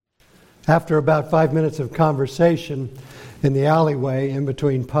After about 5 minutes of conversation in the alleyway, in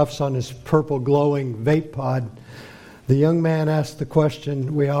between puffs on his purple glowing vape pod, the young man asked the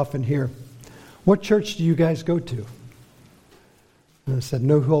question we often hear, "What church do you guys go to?" And I said,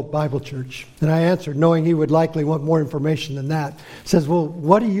 "New Hope Bible Church." And I answered, knowing he would likely want more information than that. He says, "Well,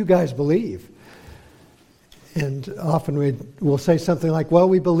 what do you guys believe?" And often we'll say something like, "Well,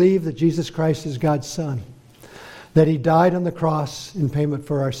 we believe that Jesus Christ is God's Son, that He died on the cross in payment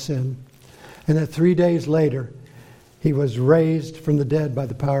for our sin, and that 3 days later He was raised from the dead by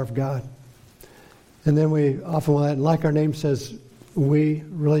the power of God." And then we often will add, like our name says, we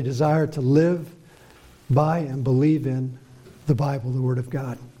really desire to live by and believe in the Bible, the Word of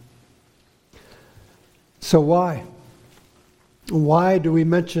God. So why? Why do we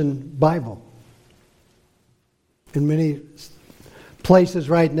mention Bible? In many places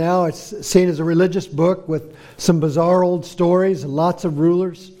right now, it's seen as a religious book with some bizarre old stories and lots of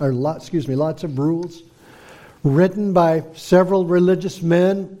rules, written by several religious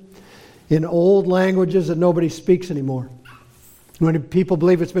men in old languages that nobody speaks anymore. Many people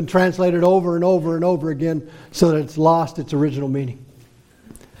believe it's been translated over and over and over again so that it's lost its original meaning.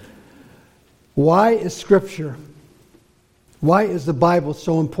 Why is Scripture, why is the Bible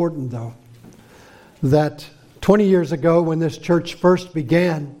so important, though? That 20 years ago, when this church first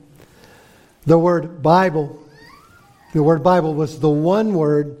began, the word Bible was the one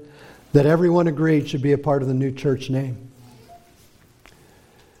word that everyone agreed should be a part of the new church name.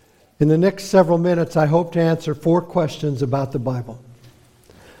 In the next several minutes, I hope to answer 4 questions about the Bible.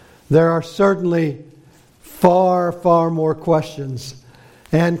 There are certainly far, far more questions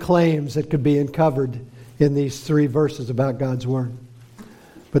and claims that could be uncovered in these 3 verses about God's Word.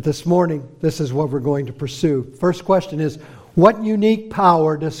 But this morning, this is what we're going to pursue. First question is, what unique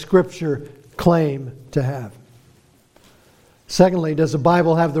power does Scripture claim to have? Secondly, does the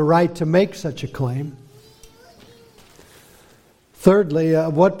Bible have the right to make such a claim? Thirdly,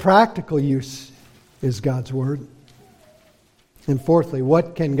 what practical use is God's Word? And fourthly,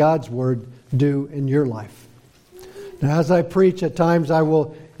 what can God's Word do in your life? Now, as I preach, at times I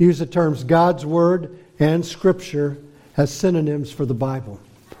will use the terms God's Word and Scripture as synonyms for the Bible,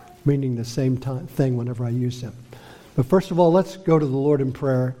 meaning the same thing whenever I use them. But first of all, let's go to the Lord in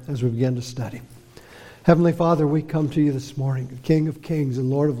prayer as we begin to study. Heavenly Father, we come to you this morning, the King of Kings and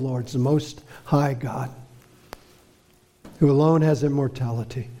Lord of Lords, the Most High God, who alone has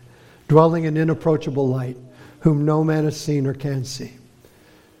immortality, dwelling in inapproachable light, whom no man has seen or can see.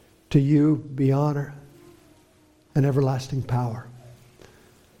 To you be honor and everlasting power.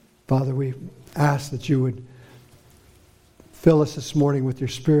 Father, we ask that you would fill us this morning with your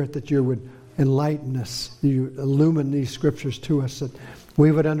Spirit, that you would enlighten us, you illumine these Scriptures to us, that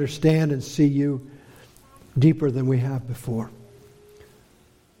we would understand and see you deeper than we have before.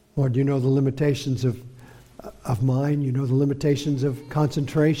 Lord, you know the limitations of mind. You know the limitations of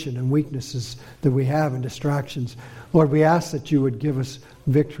concentration and weaknesses that we have and distractions. Lord, we ask that you would give us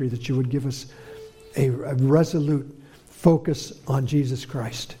victory, that you would give us a resolute focus on Jesus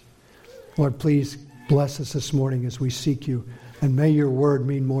Christ. Lord, please bless us this morning as we seek you, and may your word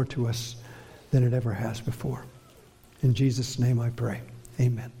mean more to us than it ever has before. In Jesus' name I pray.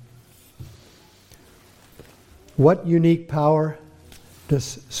 Amen. What unique power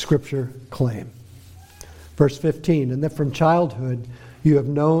does Scripture claim? Verse 15, and that from childhood you have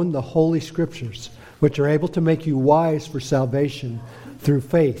known the Holy Scriptures, which are able to make you wise for salvation through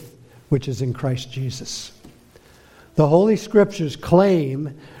faith, which is in Christ Jesus. The Holy Scriptures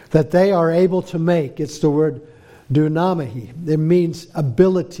claim that they are able to make, it's the word dunamai, it means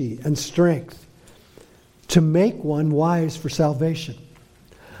ability and strength, to make one wise for salvation.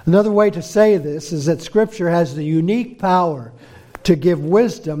 Another way to say this is that Scripture has the unique power to give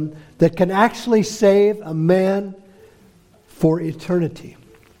wisdom that can actually save a man for eternity.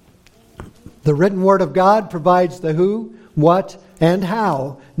 The written Word of God provides the who, what, and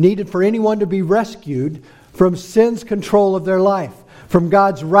how needed for anyone to be rescued from sin's control of their life, from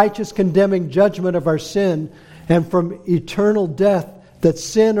God's righteous condemning judgment of our sin, and from eternal death that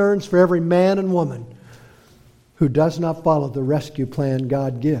sin earns for every man and woman who does not follow the rescue plan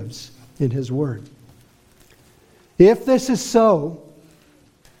God gives in His Word. If this is so,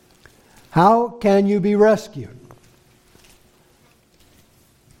 how can you be rescued?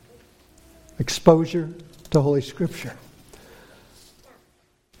 Exposure to Holy Scripture.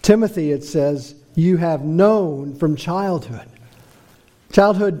 Timothy, it says, you have known from childhood.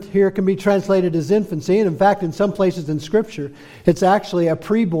 Childhood here can be translated as infancy, and in fact, in some places in Scripture, it's actually a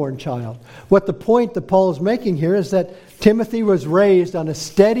preborn child. What the point that Paul is making here is that Timothy was raised on a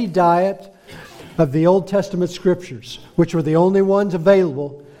steady diet of the Old Testament Scriptures, which were the only ones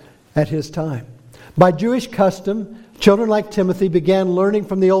available at his time. By Jewish custom, children like Timothy began learning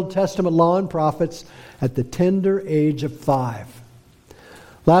from the Old Testament law and prophets at the tender age of 5.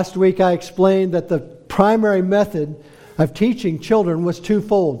 Last week I explained that the primary method of teaching children was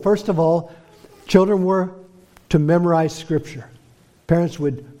twofold. First of all, children were to memorize Scripture. Parents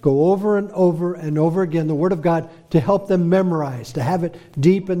would go over and over and over again the Word of God to help them memorize, to have it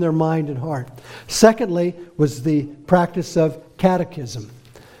deep in their mind and heart. Secondly was the practice of catechism.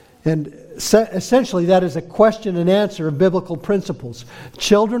 And essentially that is a question and answer of biblical principles.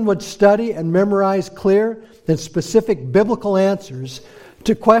 Children would study and memorize clear and specific biblical answers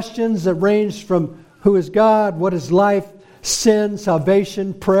to questions that ranged from who is God, what is life, sin,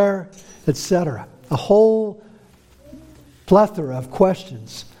 salvation, prayer, etc. A whole plethora of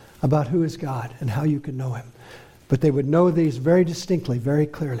questions about who is God and how you can know Him. But they would know these very distinctly, very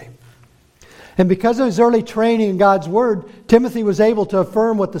clearly. And because of his early training in God's Word, Timothy was able to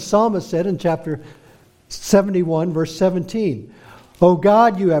affirm what the psalmist said in chapter 71, verse 17. O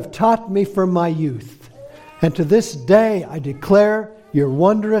God, you have taught me from my youth, and to this day I declare your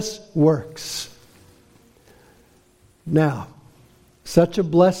wondrous works. Now, such a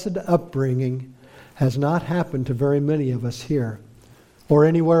blessed upbringing has not happened to very many of us here, or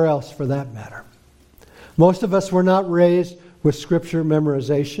anywhere else for that matter. Most of us were not raised with Scripture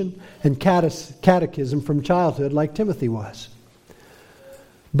memorization and catechism from childhood like Timothy was.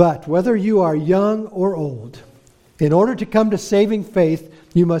 But whether you are young or old, in order to come to saving faith,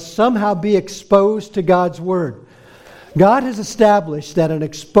 you must somehow be exposed to God's Word. God has established that an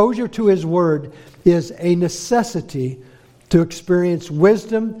exposure to His Word is a necessity to experience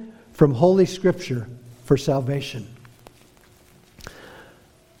wisdom from Holy Scripture for salvation.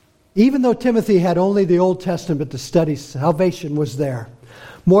 Even though Timothy had only the Old Testament to study, salvation was there.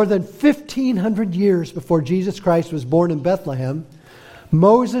 More than 1,500 years before Jesus Christ was born in Bethlehem,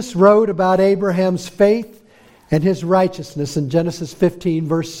 Moses wrote about Abraham's faith and his righteousness in Genesis 15,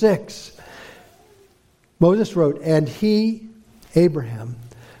 verse 6. Moses wrote, and he, Abraham,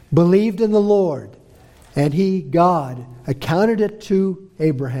 believed in the Lord, and he, God, accounted it to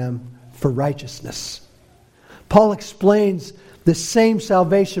Abraham for righteousness. Paul explains the same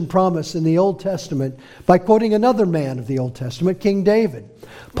salvation promise in the Old Testament by quoting another man of the Old Testament, King David.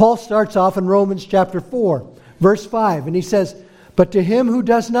 Paul starts off in Romans chapter 4, verse 5, and he says, but to him who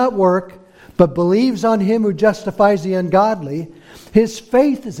does not work, but believes on him who justifies the ungodly, his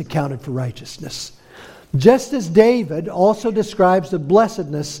faith is accounted for righteousness. Just as David also describes the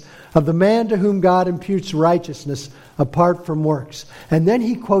blessedness of the man to whom God imputes righteousness apart from works. And then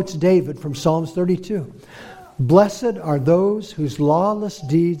he quotes David from Psalms 32. Blessed are those whose lawless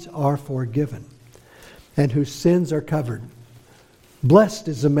deeds are forgiven and whose sins are covered. Blessed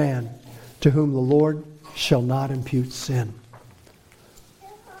is the man to whom the Lord shall not impute sin.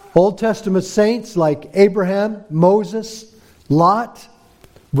 Old Testament saints like Abraham, Moses, Lot,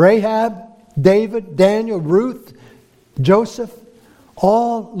 Rahab, David, Daniel, Ruth, Joseph,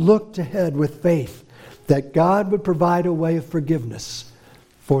 all looked ahead with faith that God would provide a way of forgiveness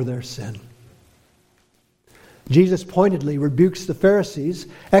for their sin. Jesus pointedly rebukes the Pharisees,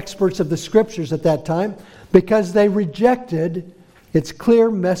 experts of the Scriptures at that time, because they rejected its clear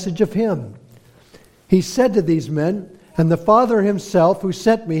message of Him. He said to these men, and the Father Himself who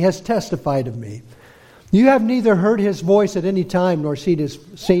sent me has testified of me. You have neither heard His voice at any time nor seen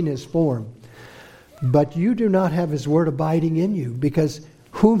His form. But you do not have His word abiding in you, because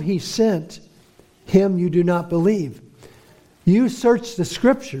whom He sent, Him you do not believe. You search the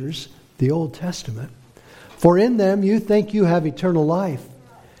Scriptures, the Old Testament, for in them you think you have eternal life,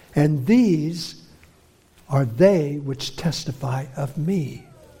 and these are they which testify of me.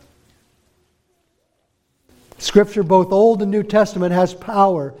 Scripture, both Old and New Testament, has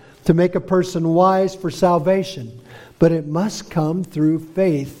power to make a person wise for salvation, but it must come through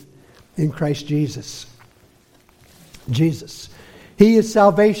faith in Christ Jesus. Jesus. He is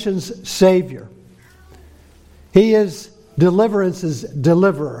salvation's Savior. He is deliverance's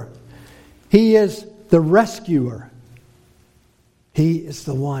deliverer. He is the rescuer. He is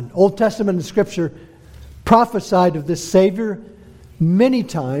the one. Old Testament and Scripture prophesied of this Savior many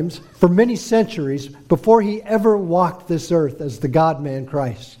times for many centuries before He ever walked this earth as the God-man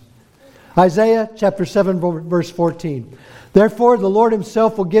Christ. Isaiah chapter 7 verse 14. Therefore the Lord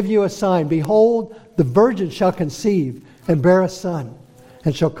Himself will give you a sign. Behold, the virgin shall conceive and bear a son,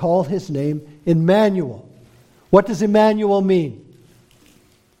 and shall call His name Emmanuel. What does Emmanuel mean?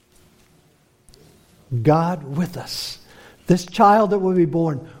 God with us. This child that will be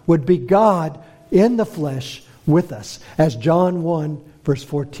born would be God in the flesh with us, as John 1 verse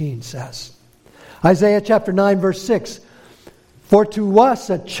 14 says. Isaiah chapter 9 verse 6. For to us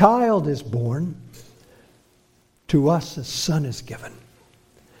a child is born, to us a son is given,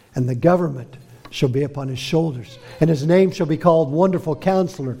 and the government shall be upon his shoulders, and his name shall be called Wonderful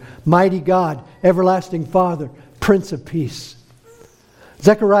Counselor, Mighty God, Everlasting Father, Prince of Peace.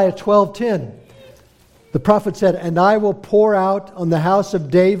 Zechariah 12:10, the prophet said, And I will pour out on the house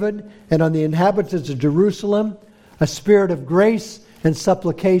of David and on the inhabitants of Jerusalem a spirit of grace and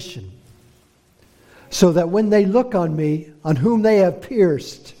supplication, so that when they look on me, on whom they have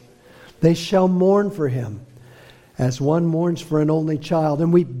pierced, they shall mourn for him, as one mourns for an only child,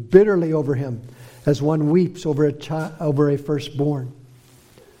 and weep bitterly over him, as one weeps over a firstborn.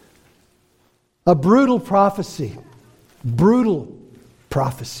 A brutal prophecy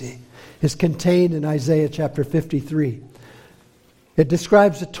is contained in Isaiah chapter 53. It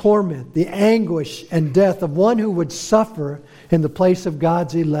describes the torment, the anguish, and death of one who would suffer in the place of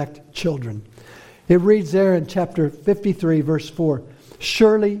God's elect children. It reads there in chapter 53, verse 4,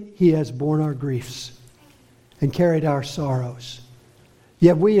 Surely he has borne our griefs and carried our sorrows.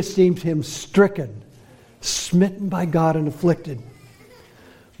 Yet we esteemed him stricken, smitten by God and afflicted.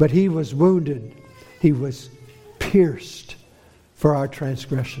 But he was wounded, he was pierced for our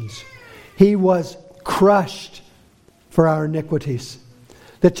transgressions. He was crushed for our iniquities.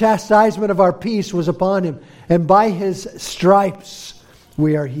 The chastisement of our peace was upon him, and by his stripes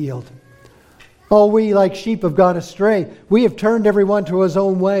we are healed. All we like sheep have gone astray. We have turned everyone to his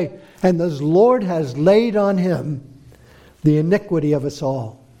own way, and the Lord has laid on him the iniquity of us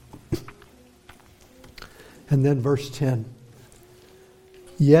all. And then verse 10.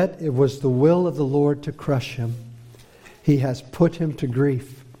 Yet it was the will of the Lord to crush him. He has put him to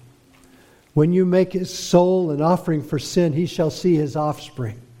grief. When you make his soul an offering for sin, he shall see his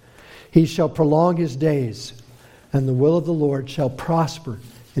offspring. He shall prolong his days, and the will of the Lord shall prosper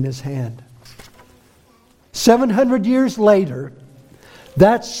in his hand. 700 years later,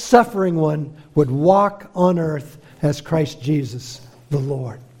 that suffering one would walk on earth as Christ Jesus, the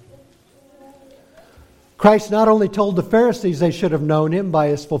Lord. Christ not only told the Pharisees they should have known him by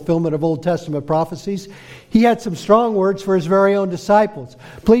his fulfillment of Old Testament prophecies, he had some strong words for his very own disciples.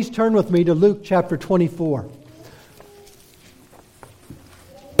 Please turn with me to Luke chapter 24.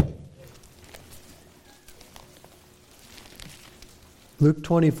 Luke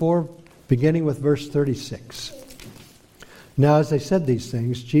 24, beginning with verse 36. Now as they said these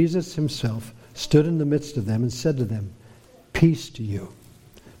things, Jesus himself stood in the midst of them and said to them, Peace to you.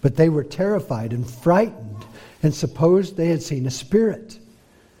 But they were terrified and frightened and supposed they had seen a spirit.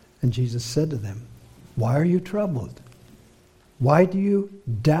 And Jesus said to them, Why are you troubled? Why do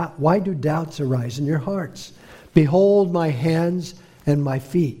doubts arise in your hearts? Behold my hands and my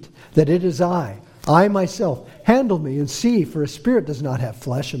feet, that it is I myself. Handle me and see, for a spirit does not have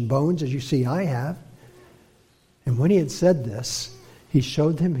flesh and bones as you see I have. And when he had said this, he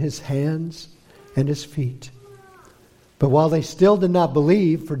showed them his hands and his feet. But while they still did not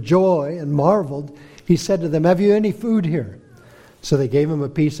believe for joy and marveled, he said to them, Have you any food here? So they gave him a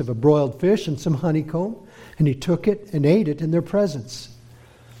piece of a broiled fish and some honeycomb, and he took it and ate it in their presence.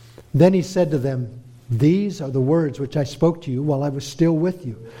 Then he said to them, These are the words which I spoke to you while I was still with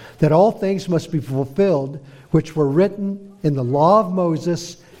you, that all things must be fulfilled which were written in the law of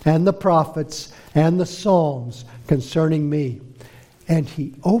Moses and the prophets and the Psalms concerning me. And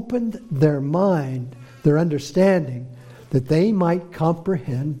he opened their mind, their understanding, that they might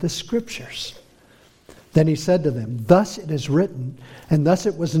comprehend the Scriptures. Then he said to them, Thus it is written, and thus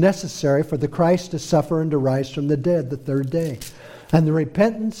it was necessary for the Christ to suffer and to rise from the dead the third day. And the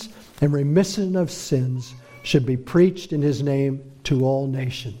repentance and remission of sins should be preached in his name to all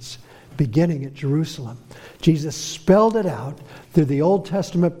nations, beginning at Jerusalem. Jesus spelled it out through the Old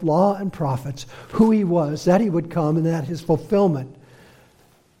Testament law and prophets, who he was, that he would come, and that his fulfillment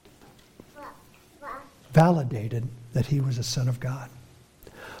validated that he was a Son of God.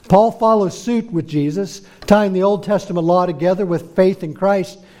 Paul follows suit with Jesus, tying the Old Testament law together with faith in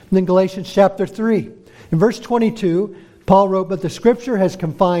Christ in Galatians chapter 3. In verse 22, Paul wrote, But the Scripture has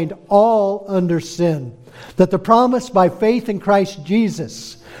confined all under sin, that the promise by faith in Christ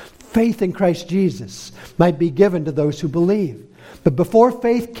Jesus might be given to those who believe. But before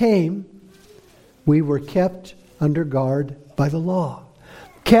faith came, we were kept under guard by the law,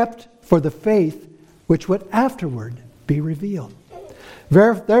 kept for the faith which would afterward be revealed.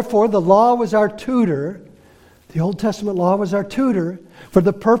 Therefore, the law was our tutor. The Old Testament law was our tutor for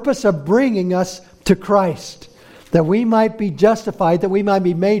the purpose of bringing us to Christ, that we might be justified, that we might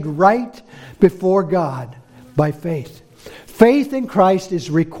be made right before God by faith. Faith in Christ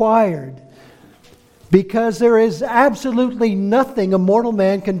is required because there is absolutely nothing a mortal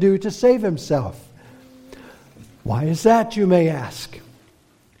man can do to save himself. Why is that, you may ask?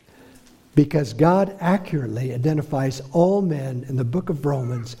 Because God accurately identifies all men in the book of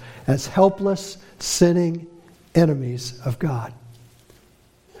Romans as helpless, sinning enemies of God.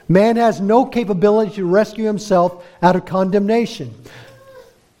 Man has no capability to rescue himself out of condemnation.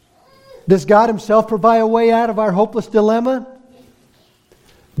 Does God himself provide a way out of our hopeless dilemma?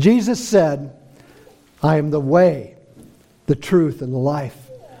 Jesus said, I am the way, the truth, and the life.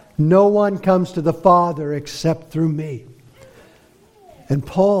 No one comes to the Father except through me. And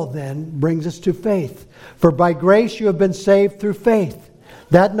Paul then brings us to faith. For by grace you have been saved through faith.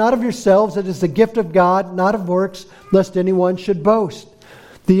 That not of yourselves, it is the gift of God, not of works, lest anyone should boast.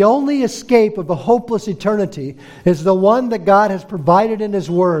 The only escape of a hopeless eternity is the one that God has provided in His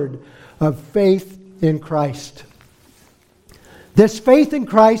Word, of faith in Christ. This faith in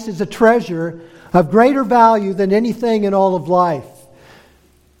Christ is a treasure of greater value than anything in all of life.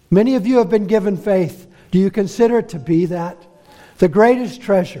 Many of you have been given faith. Do you consider it to be that? The greatest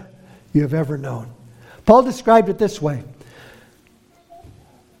treasure you have ever known. Paul described it this way.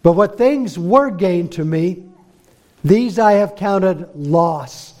 But what things were gained to me, these I have counted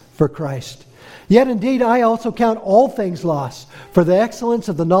loss for Christ. Yet indeed I also count all things loss for the excellence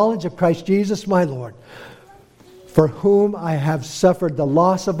of the knowledge of Christ Jesus my Lord, for whom I have suffered the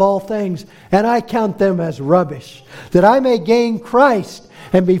loss of all things, and I count them as rubbish, that I may gain Christ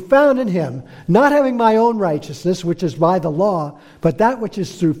and be found in Him, not having my own righteousness, which is by the law, but that which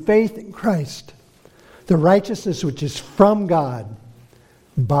is through faith in Christ, the righteousness which is from God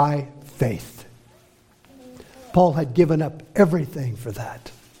by faith. Paul had given up everything for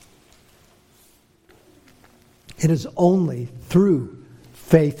that. It is only through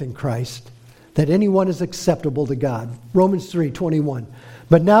faith in Christ that anyone is acceptable to God. Romans 3:21.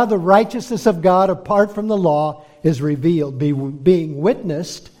 But now the righteousness of God apart from the law is revealed, being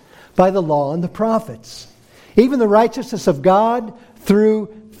witnessed by the law and the prophets. Even the righteousness of God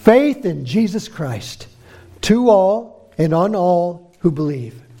through faith in Jesus Christ, to all and on all who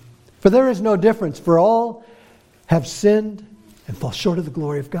believe. For there is no difference, for all have sinned and fall short of the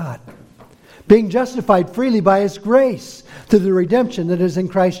glory of God, being justified freely by His grace through the redemption that is in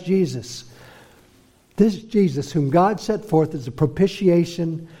Christ Jesus. This Jesus, whom God set forth as a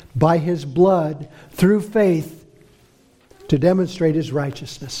propitiation by His blood through faith to demonstrate His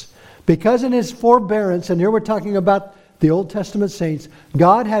righteousness. Because in His forbearance, and here we're talking about the Old Testament saints,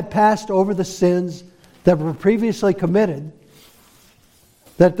 God had passed over the sins that were previously committed,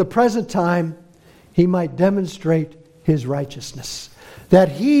 that at the present time He might demonstrate His righteousness. That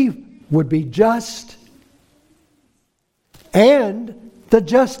He would be just and the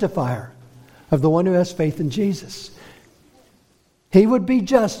justifier of the one who has faith in Jesus. He would be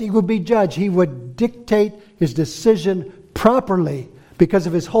just, He would be judge, He would dictate His decision properly because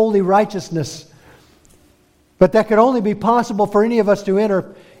of His holy righteousness. But that could only be possible for any of us to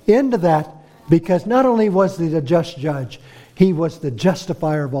enter into that because not only was He the just judge, He was the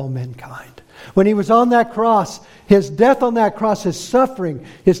justifier of all mankind. When He was on that cross, His death on that cross, His suffering,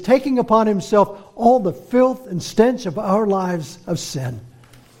 His taking upon Himself all the filth and stench of our lives of sin,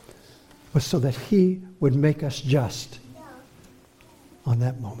 was so that He would make us just on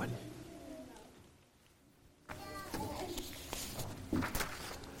that moment.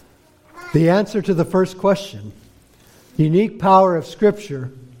 The answer to the first question, the unique power of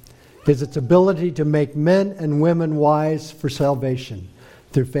Scripture, is its ability to make men and women wise for salvation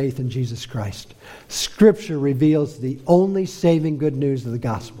through faith in Jesus Christ. Scripture reveals the only saving good news of the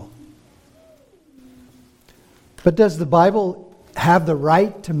gospel. But does the Bible have the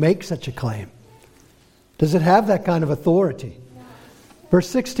right to make such a claim? Does it have that kind of authority? Verse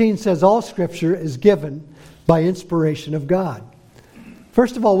 16 says all Scripture is given by inspiration of God.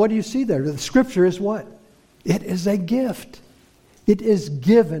 First of all, what do you see there? The Scripture is what? It is a gift. It is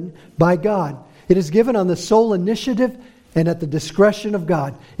given by God. It is given on the sole initiative and at the discretion of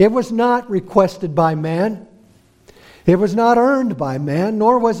God. It was not requested by man. It was not earned by man,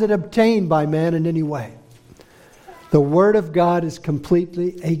 nor was it obtained by man in any way. The Word of God is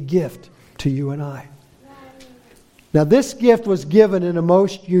completely a gift to you and I. Now, this gift was given in a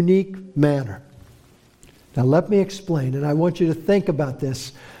most unique manner. Now, let me explain, and I want you to think about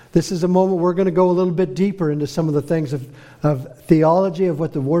this. This is a moment we're going to go a little bit deeper into some of the things of theology, of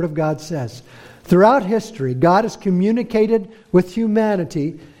what the Word of God says. Throughout history, God has communicated with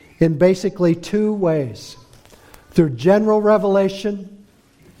humanity in basically two ways. Through general revelation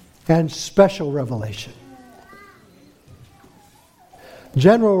and special revelation.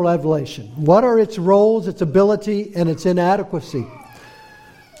 General revelation. What are its roles, its ability, and its inadequacy?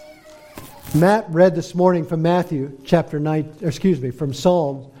 Matt read this morning from from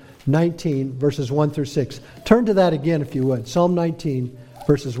Psalm 19, verses 1 through 6. Turn to that again if you would. Psalm 19,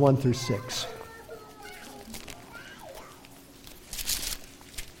 verses 1 through 6.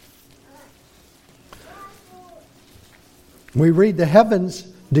 We read, the heavens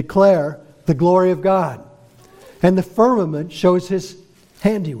declare the glory of God, and the firmament shows His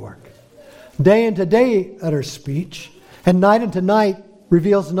handiwork. Day unto day utters speech, and night unto night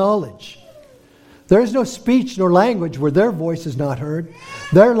reveals knowledge. There is no speech nor language where their voice is not heard.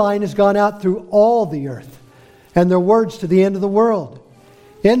 Their line has gone out through all the earth, and their words to the end of the world.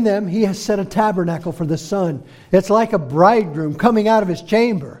 In them He has set a tabernacle for the sun. It's like a bridegroom coming out of his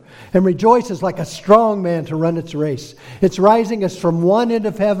chamber, and rejoices like a strong man to run its race. Its rising is from one end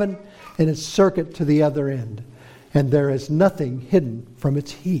of heaven, and its circuit to the other end. And there is nothing hidden from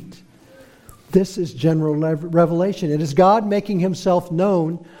its heat. This is general revelation. It is God making Himself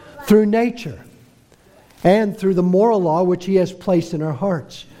known through nature and through the moral law which He has placed in our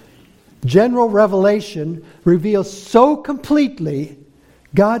hearts. General revelation reveals so completely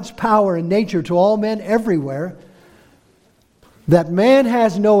God's power and nature to all men everywhere that man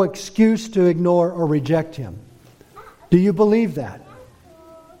has no excuse to ignore or reject Him. Do you believe that?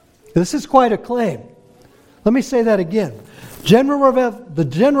 This is quite a claim. Let me say that again. The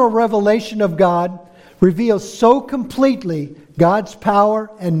general revelation of God reveals so completely God's power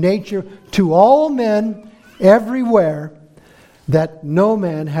and nature to all men everywhere that no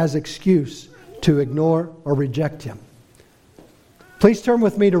man has excuse to ignore or reject Him. Please turn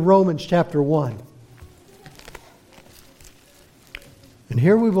with me to Romans chapter 1. And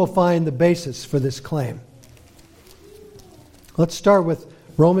here we will find the basis for this claim. Let's start with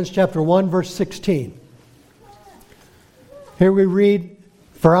Romans chapter 1, verse 16. Here we read,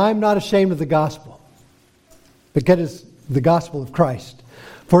 for I am not ashamed of the gospel, because it is the gospel of Christ.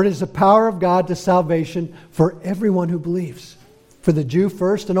 For it is the power of God to salvation for everyone who believes, for the Jew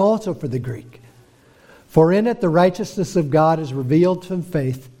first and also for the Greek. For in it the righteousness of God is revealed from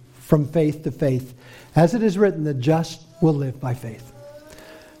faith to faith, as it is written, the just will live by faith.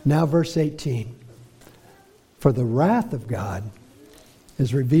 Now verse 18. For the wrath of God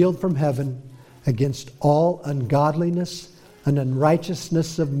is revealed from heaven against all ungodliness and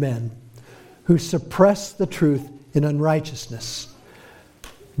unrighteousness of men who suppress the truth in unrighteousness.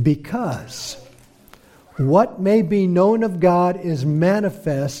 Because what may be known of God is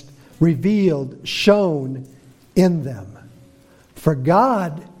manifest, revealed, shown in them. For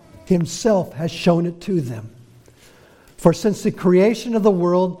God Himself has shown it to them. For since the creation of the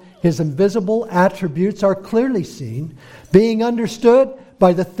world, His invisible attributes are clearly seen, being understood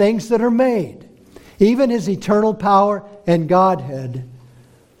by the things that are made, even His eternal power and Godhead,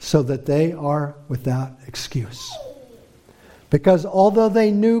 so that they are without excuse. Because although they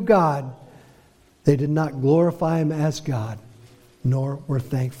knew God, they did not glorify Him as God, nor were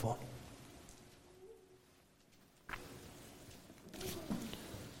thankful.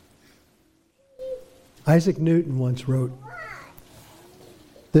 Isaac Newton once wrote,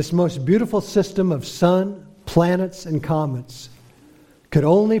 this most beautiful system of sun, planets, and comets could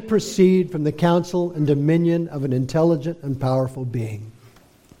only proceed from the counsel and dominion of an intelligent and powerful being.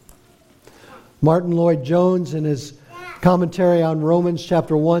 Martin Lloyd-Jones, in his commentary on Romans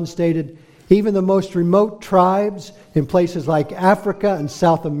chapter 1, stated, even the most remote tribes in places like Africa and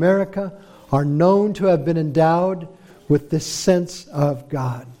South America are known to have been endowed with this sense of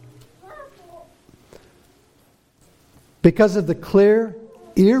God. Because of the clear,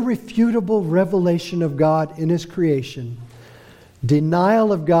 irrefutable revelation of God in His creation,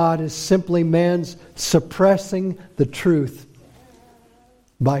 denial of God is simply man's suppressing the truth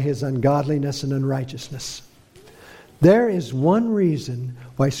by his ungodliness and unrighteousness. There is one reason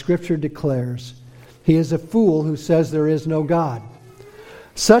why Scripture declares he is a fool who says there is no God.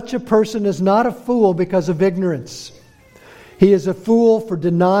 Such a person is not a fool because of ignorance. He is a fool for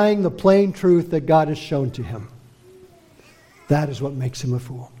denying the plain truth that God has shown to him. That is what makes him a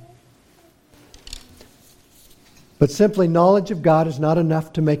fool. But simply knowledge of God is not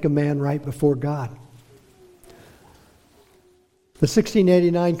enough to make a man right before God. The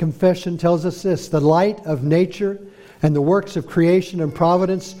 1689 Confession tells us this: the light of nature and the works of creation and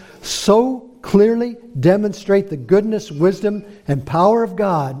providence so clearly demonstrate the goodness, wisdom, and power of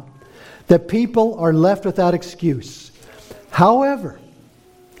God that people are left without excuse. However,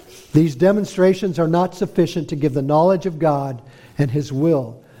 these demonstrations are not sufficient to give the knowledge of God and His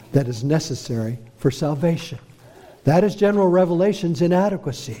will that is necessary for salvation. That is general revelation's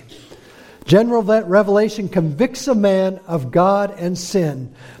inadequacy. General revelation convicts a man of God and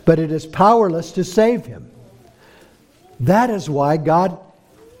sin, but it is powerless to save him. That is why God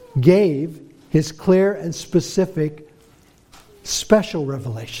gave His clear and specific special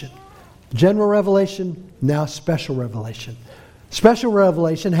revelation. General revelation, now special revelation. Special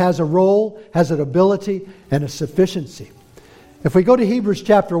revelation has a role, has an ability, and a sufficiency. If we go to Hebrews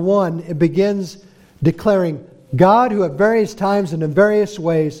chapter 1, it begins declaring, God, who at various times and in various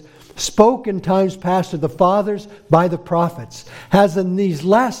ways spoke in times past to the fathers by the prophets, has in these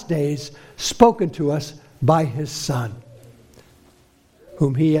last days spoken to us by His Son,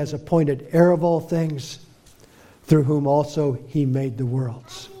 whom He has appointed heir of all things, through whom also He made the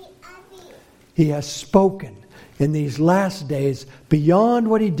worlds. He has spoken in these last days beyond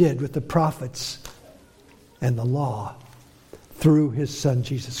what He did with the prophets and the law through His Son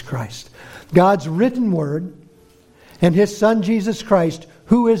Jesus Christ. God's written word and His Son Jesus Christ,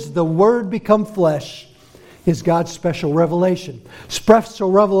 who is the Word become flesh, is God's special revelation.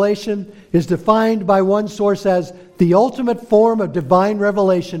 Special revelation is defined by one source as the ultimate form of divine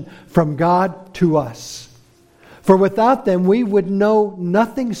revelation from God to us. For without them, we would know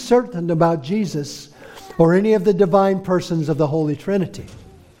nothing certain about Jesus or any of the divine persons of the Holy Trinity.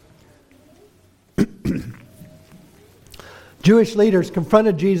 Jewish leaders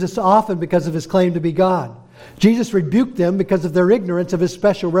confronted Jesus often because of His claim to be God. Jesus rebuked them because of their ignorance of His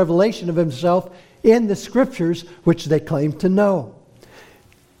special revelation of Himself in the Scriptures, which they claimed to know.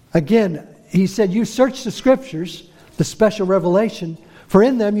 Again, He said, you search the Scriptures, the special revelation, for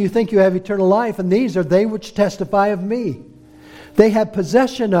in them you think you have eternal life, and these are they which testify of me. They have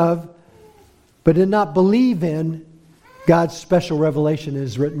possession of, but did not believe in, God's special revelation in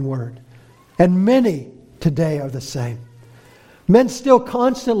His written word. And many today are the same. Men still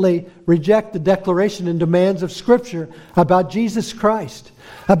constantly reject the declaration and demands of Scripture about Jesus Christ,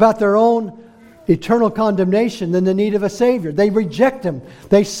 about their own eternal condemnation and the need of a Savior. They reject Him.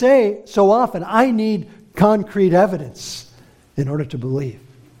 They say so often, I need concrete evidence in order to believe.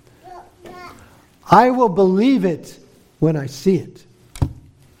 I will believe it when I see it.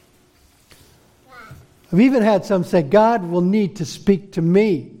 I've even had some say, God will need to speak to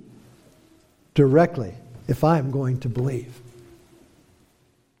me directly if I am going to believe.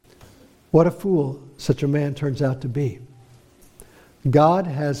 What a fool such a man turns out to be. God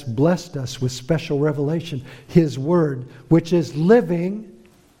has blessed us with special revelation, His Word, which is living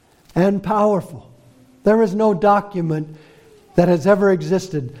and powerful. There is no document that has ever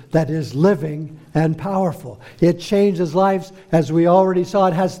existed that is living and powerful. It changes lives, as we already saw.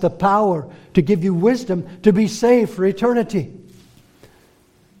 It has the power to give you wisdom to be saved for eternity.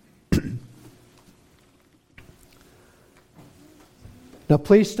 Now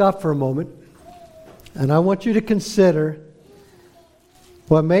please stop for a moment, and I want you to consider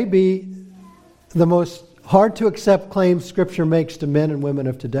what may be the most hard to accept claim Scripture makes to men and women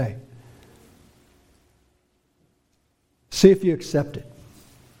of today. See if you accept it.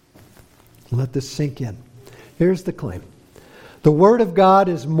 Let this sink in. Here's the claim. The Word of God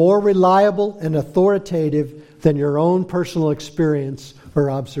is more reliable and authoritative than your own personal experience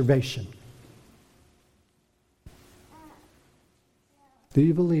or observation. Do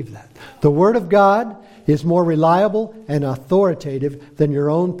you believe that? The Word of God is more reliable and authoritative than your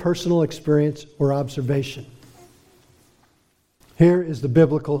own personal experience or observation. Here is the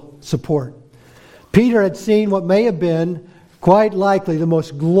biblical support. Peter had seen what may have been quite likely the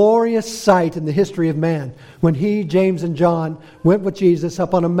most glorious sight in the history of man when he, James, and John went with Jesus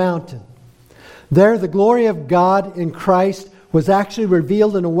up on a mountain. There, the glory of God in Christ was actually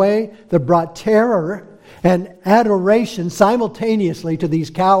revealed in a way that brought terror and adoration simultaneously to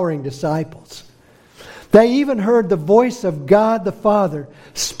these cowering disciples. They even heard the voice of God the Father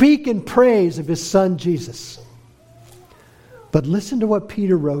speak in praise of His Son Jesus. But listen to what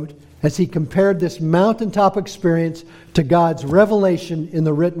Peter wrote as he compared this mountaintop experience to God's revelation in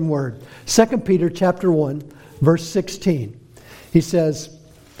the written word. 2 Peter chapter 1, verse 16. He says,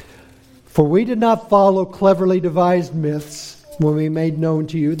 "For we did not follow cleverly devised myths when we made known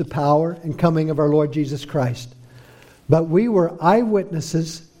to you the power and coming of our Lord Jesus Christ, but we were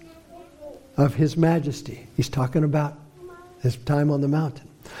eyewitnesses of His majesty." He's talking about his time on the mountain.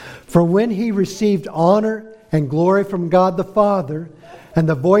 "For when He received honor and glory from God the Father, and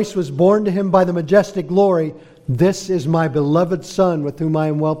the voice was borne to Him by the majestic glory, 'This is my beloved Son, with whom I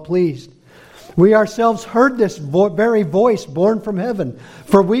am well pleased.' We ourselves heard this very voice borne from heaven,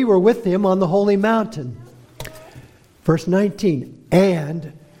 for we were with Him on the holy mountain." Verse 19,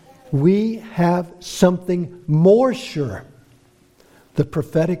 "And we have something more sure, the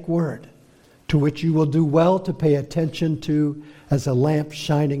prophetic word, to which you will do well to pay attention to as a lamp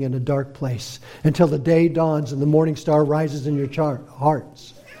shining in a dark place, until the day dawns and the morning star rises in your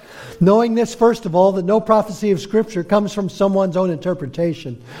hearts. Knowing this, first of all, that no prophecy of Scripture comes from someone's own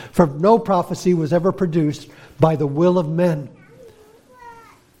interpretation, for no prophecy was ever produced by the will of men.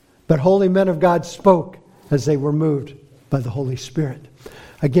 But holy men of God spoke as they were moved by the Holy Spirit.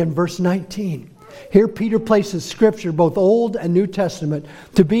 Again, verse 19. Here Peter places Scripture, both Old and New Testament,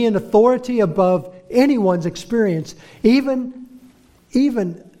 to be an authority above anyone's experience, even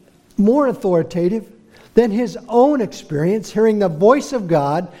more authoritative than his own experience, hearing the voice of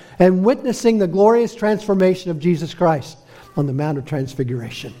God and witnessing the glorious transformation of Jesus Christ on the Mount of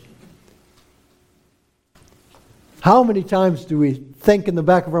Transfiguration. How many times do we think in the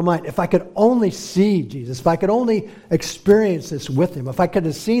back of our mind, if I could only see Jesus, if I could only experience this with Him, if I could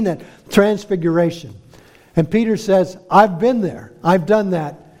have seen that transfiguration. And Peter says, I've been there, I've done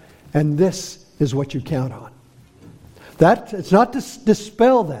that, and this is what you count on. It's not to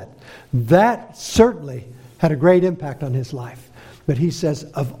dispel that. That certainly had a great impact on his life. But he says,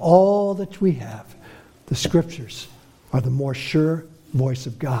 of all that we have, the Scriptures are the more sure voice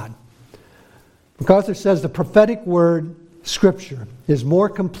of God. MacArthur says the prophetic word, Scripture, is more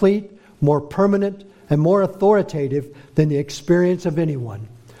complete, more permanent, and more authoritative than the experience of anyone.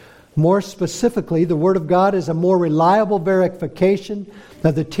 More specifically, the Word of God is a more reliable verification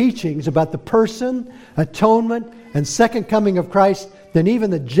of the teachings about the person, atonement, and second coming of Christ than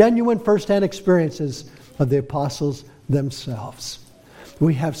even the genuine first-hand experiences of the apostles themselves.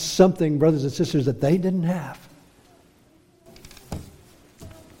 We have something, brothers and sisters, that they didn't have.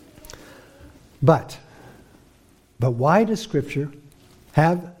 But why does Scripture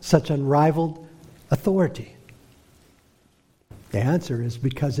have such unrivaled authority? The answer is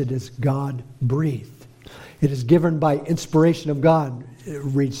because it is God-breathed. It is given by inspiration of God.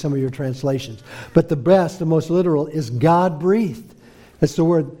 Read some of your translations. But the best, the most literal, is God-breathed. That's the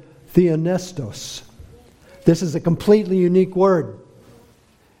word theonestos. This is a completely unique word.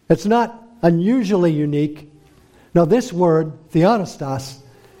 It's not unusually unique. No, this word, theonestos,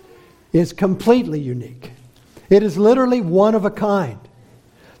 is completely unique. It is literally one of a kind.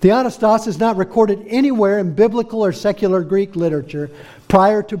 Theonestos is not recorded anywhere in biblical or secular Greek literature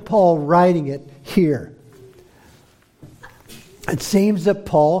prior to Paul writing it here. It seems that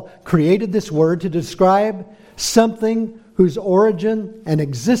Paul created this word to describe something whose origin and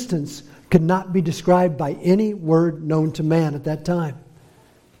existence could not be described by any word known to man at that time.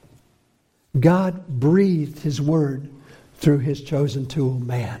 God breathed His word through His chosen tool,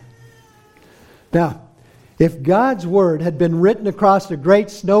 man. Now, if God's word had been written across a great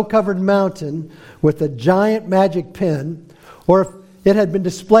snow-covered mountain with a giant magic pen, or if it had been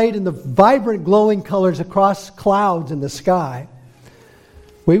displayed in the vibrant glowing colors across clouds in the sky,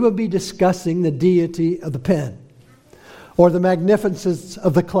 we would be discussing the deity of the pen or the magnificence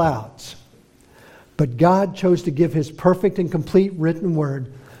of the clouds. But God chose to give His perfect and complete written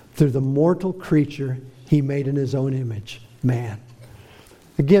word through the mortal creature He made in His own image, man.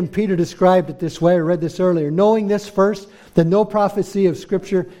 Again, Peter described it this way. I read this earlier. Knowing this first, that no prophecy of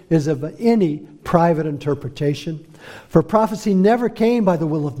Scripture is of any private interpretation. For prophecy never came by the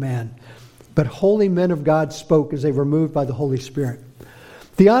will of man, but holy men of God spoke as they were moved by the Holy Spirit.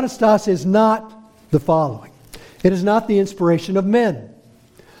 Theonestos is not the following. It is not the inspiration of men.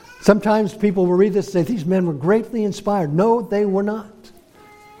 Sometimes people will read this and say, these men were greatly inspired. No, they were not.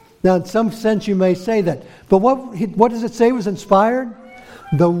 Now, in some sense, you may say that. But what does it say was inspired?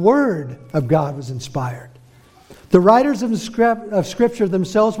 The Word of God was inspired. The writers of Scripture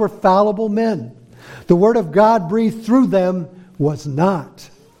themselves were fallible men. The Word of God breathed through them was not.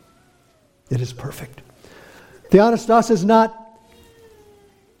 It is perfect. Theonestos is not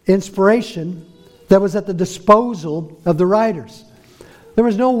inspiration that was at the disposal of the writers. There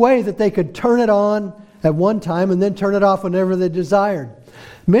was no way that they could turn it on at one time and then turn it off whenever they desired.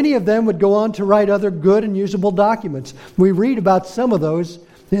 Many of them would go on to write other good and usable documents. We read about some of those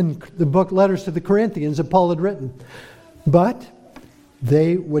in the book Letters to the Corinthians that Paul had written. But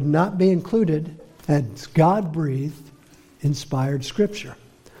they would not be included as God-breathed, inspired Scripture.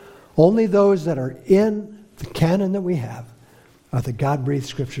 Only those that are in the canon that we have are the God-breathed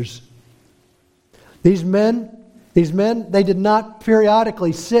Scriptures. These men, they did not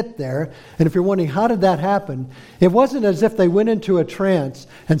periodically sit there. And if you're wondering, how did that happen? It wasn't as if they went into a trance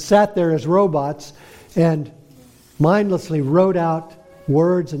and sat there as robots and mindlessly wrote out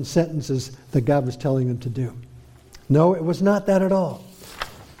words and sentences that God was telling them to do. No, it was not that at all.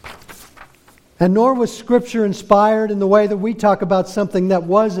 And nor was Scripture inspired in the way that we talk about something that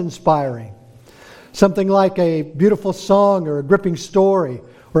was inspiring. Something like a beautiful song or a gripping story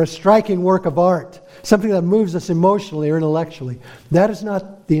or a striking work of art. Something that moves us emotionally or intellectually. That is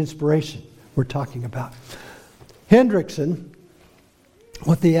not the inspiration we're talking about. Hendrickson,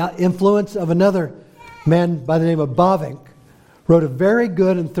 with the influence of another man by the name of Bavinck, wrote a very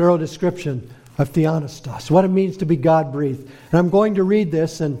good and thorough description of theonestos, what it means to be God-breathed. And I'm going to read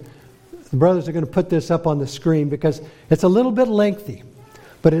this, and The brothers are going to put this up on the screen because it's a little bit lengthy,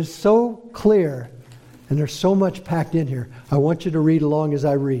 but it's so clear and there's so much packed in here. I want you to read along as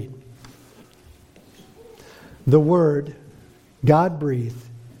I read. The word, God-breathed,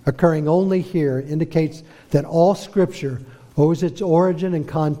 occurring only here, indicates that all Scripture owes its origin and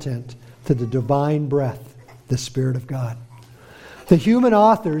content to the divine breath, the Spirit of God. The human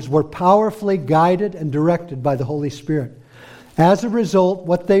authors were powerfully guided and directed by the Holy Spirit. As a result,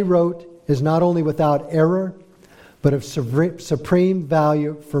 what they wrote is not only without error, but of supreme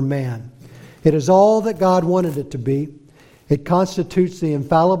value for man. It is all that God wanted it to be. It constitutes the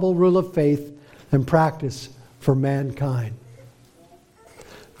infallible rule of faith and practice for mankind.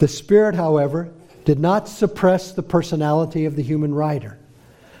 The Spirit, however, did not suppress the personality of the human writer,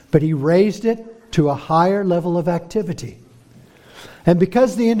 but He raised it to a higher level of activity. And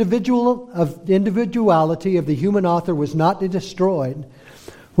because the individuality of the human author was not destroyed,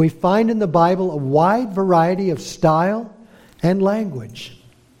 we find in the Bible a wide variety of style and language.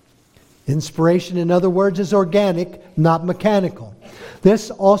 Inspiration, in other words, is organic, not mechanical. This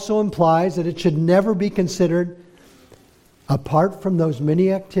also implies that it should never be considered apart from those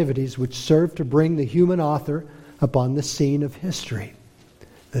many activities which serve to bring the human author upon the scene of history.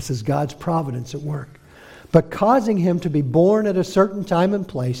 This is God's providence at work. But causing him to be born at a certain time and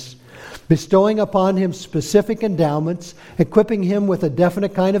place, bestowing upon him specific endowments, equipping him with a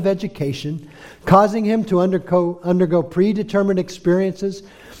definite kind of education, causing him to undergo predetermined experiences,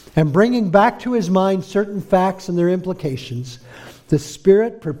 and bringing back to his mind certain facts and their implications, the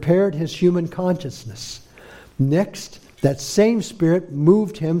Spirit prepared his human consciousness. Next, that same Spirit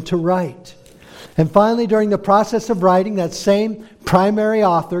moved him to write. And finally, during the process of writing, that same primary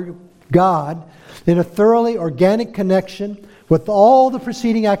author, God, in a thoroughly organic connection with all the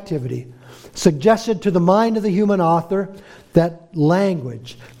preceding activity, suggested to the mind of the human author that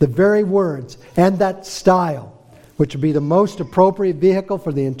language, the very words, and that style, which would be the most appropriate vehicle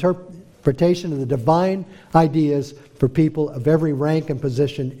for the interpretation of the divine ideas for people of every rank and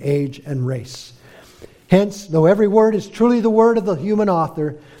position, age and race. Hence, though every word is truly the word of the human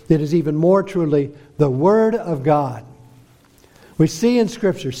author, it is even more truly the Word of God. We see in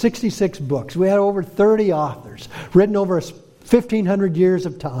Scripture 66 books. We had over 30 authors, written over 1,500 years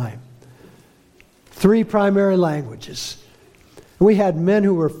of time. 3 primary languages. We had men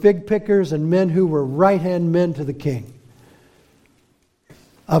who were fig pickers and men who were right-hand men to the king.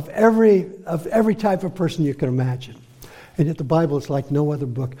 Of every type of person you can imagine. And yet the Bible is like no other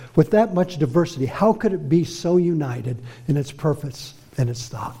book. With that much diversity, how could it be so united in its purpose and its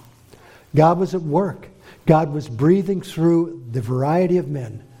thought? God was at work. God was breathing through the variety of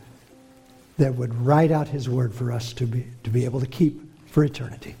men that would write out His Word for us to be able to keep for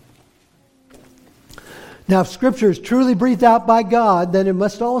eternity. Now, if Scripture is truly breathed out by God, then it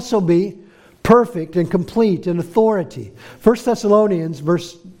must also be perfect and complete in authority. 1 Thessalonians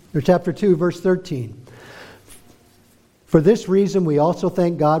chapter 2, verse 13. For this reason we also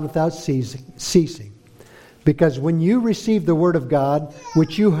thank God without ceasing, because when you received the Word of God,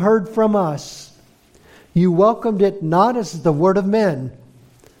 which you heard from us, you welcomed it not as the word of men,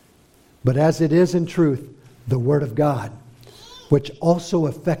 but as it is in truth, the Word of God, which also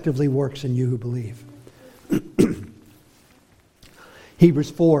effectively works in you who believe.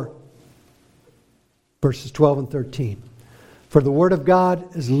 Hebrews 4, verses 12 and 13. For the Word of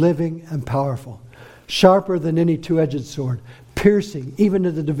God is living and powerful, sharper than any two-edged sword, piercing even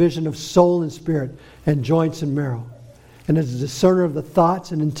to the division of soul and spirit and joints and marrow, and is a discerner of the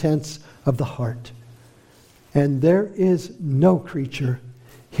thoughts and intents of the heart. And there is no creature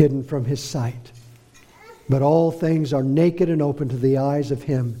hidden from His sight, but all things are naked and open to the eyes of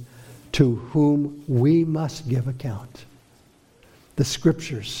Him to whom we must give account. The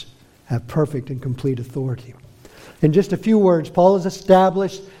Scriptures have perfect and complete authority. In just a few words, Paul has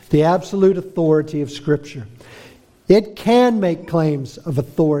established the absolute authority of Scripture. It can make claims of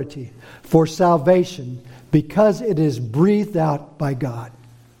authority for salvation because it is breathed out by God.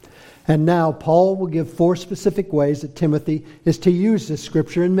 And now Paul will give 4 specific ways that Timothy is to use this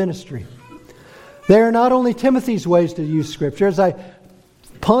Scripture in ministry. They are not only Timothy's ways to use Scripture. As I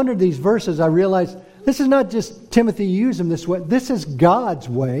pondered these verses, I realized this is not just Timothy use them this way. This is God's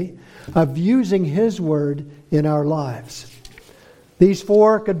way of using His Word in our lives. These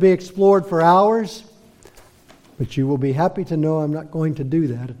 4 could be explored for hours, but you will be happy to know I'm not going to do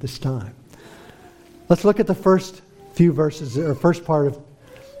that at this time. Let's look at the first few verses, or first part of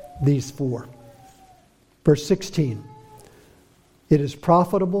these 4. Verse 16. It is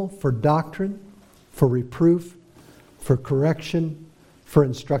profitable for doctrine, for reproof, for correction, for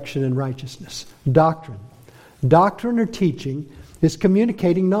instruction in righteousness. Doctrine. Doctrine or teaching is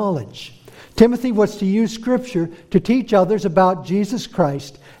communicating knowledge. Timothy was to use Scripture to teach others about Jesus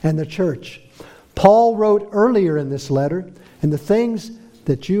Christ and the church. Paul wrote earlier in this letter, "And the things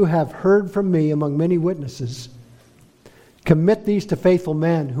that you have heard from me among many witnesses, commit these to faithful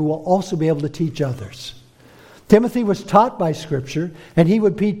men who will also be able to teach others." Timothy was taught by Scripture, and he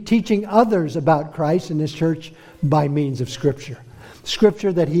would be teaching others about Christ and His church by means of Scripture.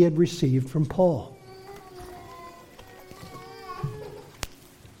 Scripture that he had received from Paul.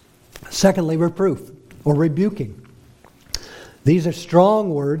 Secondly, reproof or rebuking. These are strong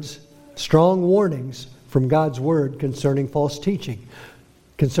words, strong warnings from God's Word concerning false teaching,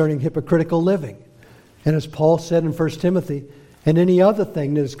 concerning hypocritical living. And as Paul said in 1 Timothy, and any other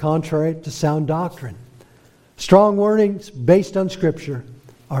thing that is contrary to sound doctrine. Strong warnings based on Scripture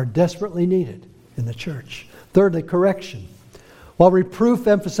are desperately needed in the church. Thirdly, correction. While reproof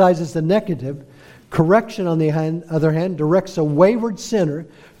emphasizes the negative, correction, on the other hand, directs a wayward sinner.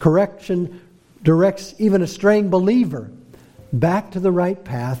 Correction directs even a straying believer back to the right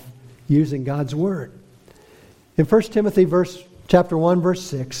path using God's Word. In 1 Timothy chapter 1, verse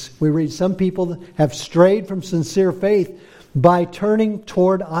 6, we read, "Some people have strayed from sincere faith by turning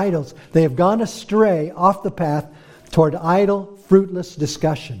toward idols." They have gone astray off the path toward idle, fruitless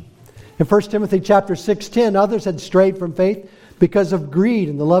discussion. In 1 Timothy chapter 6:10, others had strayed from faith because of greed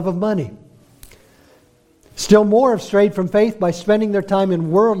and the love of money. Still more have strayed from faith by spending their time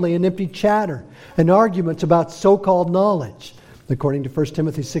in worldly and empty chatter and arguments about so-called knowledge, according to 1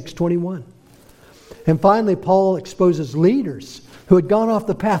 Timothy 6:21. And finally, Paul exposes leaders who had gone off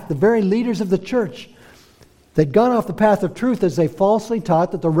the path, the very leaders of the church. They'd gone off the path of truth as they falsely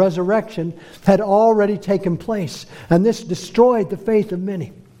taught that the resurrection had already taken place, and this destroyed the faith of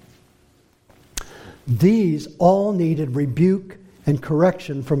many. These all needed rebuke and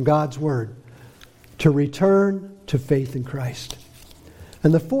correction from God's Word to return to faith in Christ.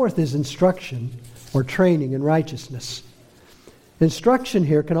 And the fourth is instruction or training in righteousness. Instruction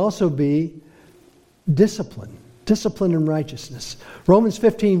here can also be discipline in righteousness. Romans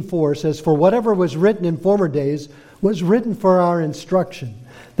 15:4 says, "For whatever was written in former days was written for our instruction,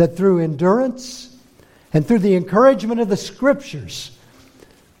 that through endurance and through the encouragement of the Scriptures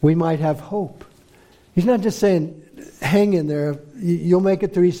we might have hope." He's not just saying, hang in there, you'll make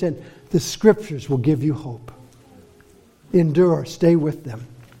it through. He's saying, the Scriptures will give you hope. Endure, stay with them.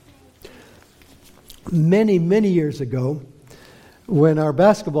 Many, many years ago, when our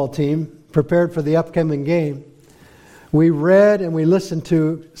basketball team prepared for the upcoming game, we read and we listened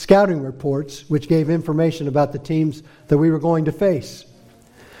to scouting reports which gave information about the teams that we were going to face.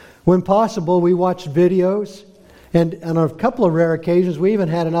 When possible, we watched videos, and on a couple of rare occasions, we even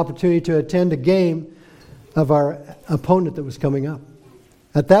had an opportunity to attend a game of our opponent that was coming up.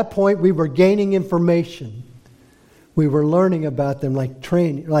 At that point, we were gaining information. We were learning about them like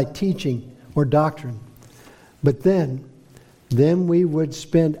training, like teaching or doctrine. But then we would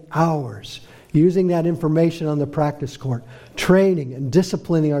spend hours using that information on the practice court, training and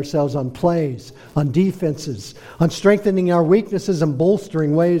disciplining ourselves on plays, on defenses, on strengthening our weaknesses and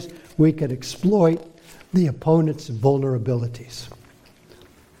bolstering ways we could exploit the opponent's vulnerabilities.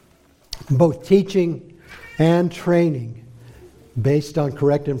 Both teaching and training based on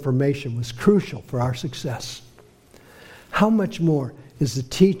correct information was crucial for our success. How much more is the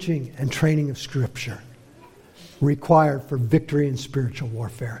teaching and training of Scripture required for victory in spiritual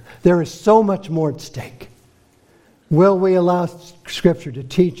warfare? There is so much more at stake. Will we allow Scripture to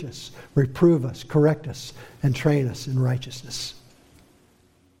teach us, reprove us, correct us, and train us in righteousness?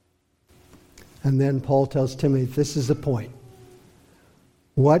 And then Paul tells Timothy, this is the point.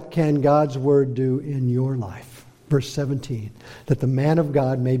 What can God's Word do in your life? Verse 17, that the man of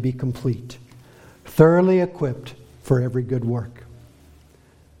God may be complete, thoroughly equipped for every good work.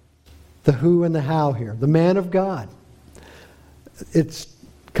 The who and the how here. The man of God. It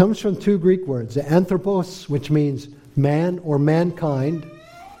comes from two Greek words. The anthropos, which means man or mankind,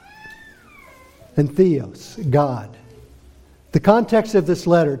 and theos, God. The context of this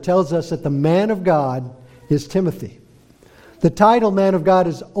letter tells us that the man of God is Timothy. The title man of God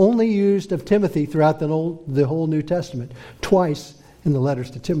is only used of Timothy throughout the whole New Testament, twice in the letters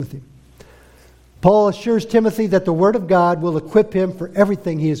to Timothy. Paul assures Timothy that the Word of God will equip him for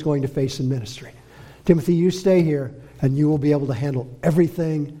everything he is going to face in ministry. Timothy, you stay here and you will be able to handle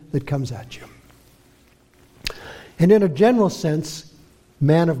everything that comes at you. And in a general sense,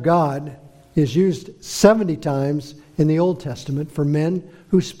 man of God is used 70 times in the Old Testament for men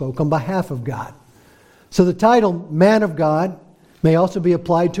who spoke on behalf of God. So the title man of God may also be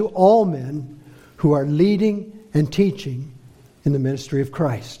applied to all men who are leading and teaching in the ministry of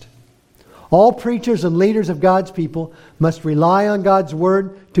Christ. All preachers and leaders of God's people must rely on God's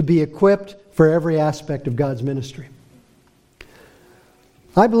Word to be equipped for every aspect of God's ministry.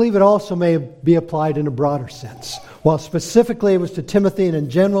 I believe it also may be applied in a broader sense. While specifically it was to Timothy and in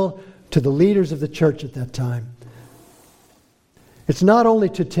general to the leaders of the church at that time. It's not only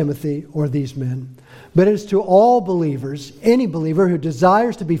to Timothy or these men, but it is to all believers, any believer who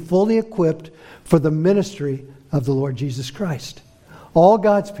desires to be fully equipped for the ministry of the Lord Jesus Christ. All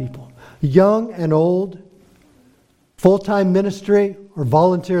God's people, young and old, full-time ministry or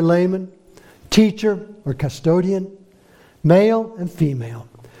volunteer layman, teacher or custodian, male and female,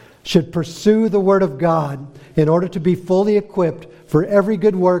 should pursue the Word of God in order to be fully equipped for every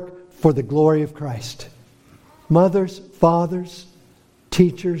good work for the glory of Christ. Mothers, fathers,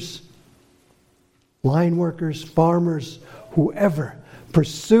 teachers, line workers, farmers, whoever,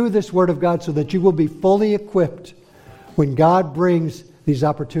 pursue this Word of God so that you will be fully equipped when God brings these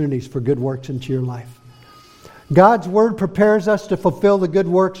opportunities for good works into your life. God's Word prepares us to fulfill the good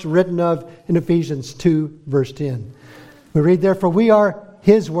works written of in Ephesians 2, verse 10. We read, therefore, we are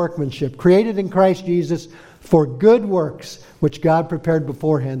His workmanship, created in Christ Jesus for good works, which God prepared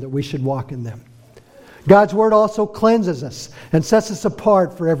beforehand that we should walk in them. God's Word also cleanses us and sets us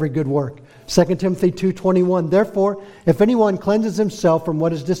apart for every good work. 2 Timothy 2:21, therefore, if anyone cleanses himself from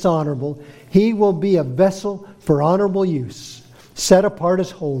what is dishonorable, he will be a vessel for honorable use, set apart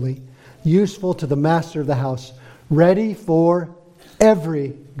as holy, useful to the master of the house, ready for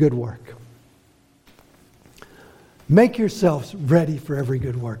every good work. Make yourselves ready for every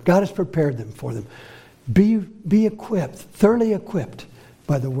good work. God has prepared them for them. Be equipped, thoroughly equipped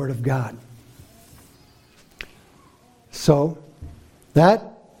by the Word of God. So, that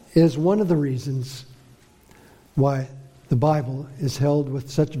is one of the reasons why the Bible is held with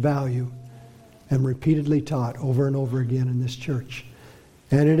such value and repeatedly taught over and over again in this church.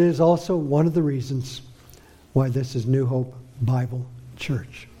 And it is also one of the reasons why this is New Hope Bible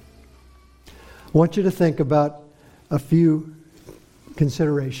Church. I want you to think about a few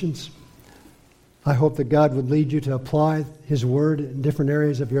considerations. I hope that God would lead you to apply His Word in different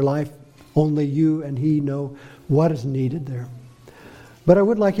areas of your life. Only you and He know what is needed there. But I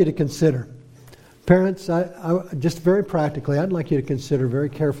would like you to consider, parents, I just very practically, I'd like you to consider very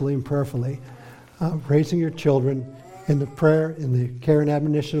carefully and prayerfully raising your children in the prayer, in the care and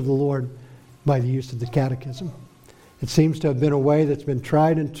admonition of the Lord by the use of the catechism. It seems to have been a way that's been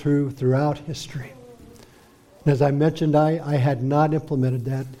tried and true throughout history. And as I mentioned, I had not implemented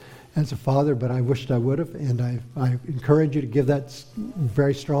that as a father, but I wished I would have, and I encourage you to give that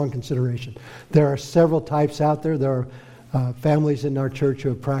very strong consideration. There are several types out there. There are families in our church who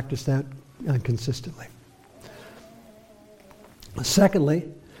have practiced that consistently.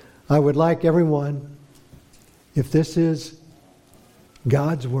 Secondly, I would like everyone, if this is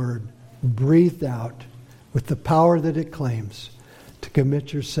God's Word, breathed out with the power that it claims, to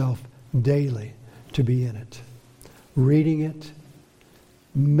commit yourself daily to be in it. Reading it,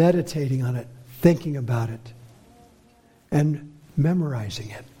 meditating on it, thinking about it, and memorizing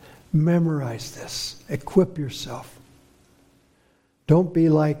it. Memorize this. Equip yourself. Don't be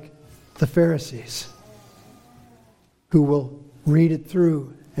like the Pharisees who will read it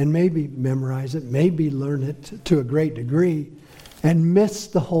through and maybe memorize it, maybe learn it to a great degree, and miss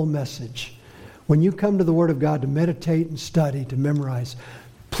the whole message. When you come to the Word of God to meditate and study, to memorize,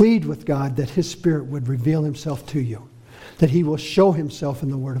 plead with God that His Spirit would reveal Himself to you, that He will show Himself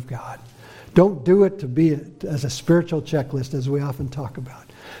in the Word of God. Don't do it to be as a spiritual checklist, as we often talk about.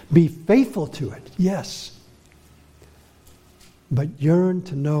 Be faithful to it, yes, but yearn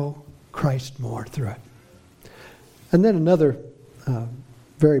to know Christ more through it. And then another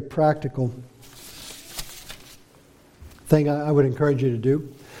very practical thing I would encourage you to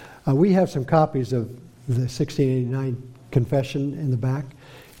do. We have some copies of the 1689 Confession in the back.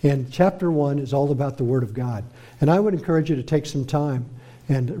 And chapter 1 is all about the Word of God. And I would encourage you to take some time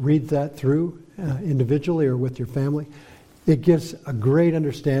and read that through individually or with your family. It gives a great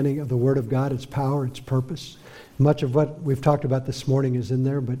understanding of the Word of God, its power, its purpose. Much of what we've talked about this morning is in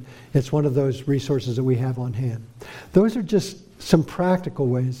there, but it's one of those resources that we have on hand. Those are just some practical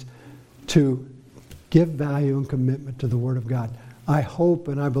ways to give value and commitment to the Word of God. I hope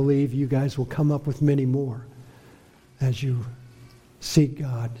and I believe you guys will come up with many more as you seek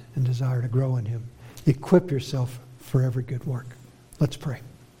God and desire to grow in Him. Equip yourself for every good work. Let's pray.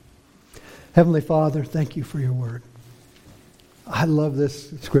 Heavenly Father, thank you for your Word. I love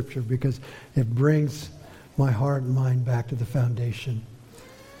this scripture because it brings my heart and mind back to the foundation.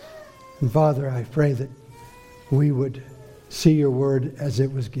 And Father, I pray that we would see your Word as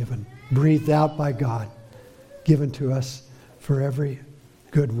it was given, breathed out by God, given to us for every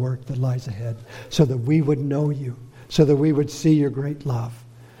good work that lies ahead, so that we would know you, so that we would see your great love,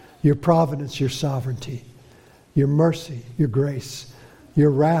 your providence, your sovereignty, your mercy, your grace,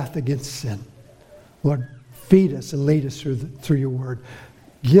 your wrath against sin. Lord, feed us and lead us through your word.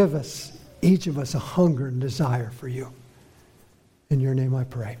 Give us, each of us, a hunger and desire for you. In your name I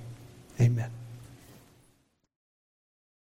pray. Amen.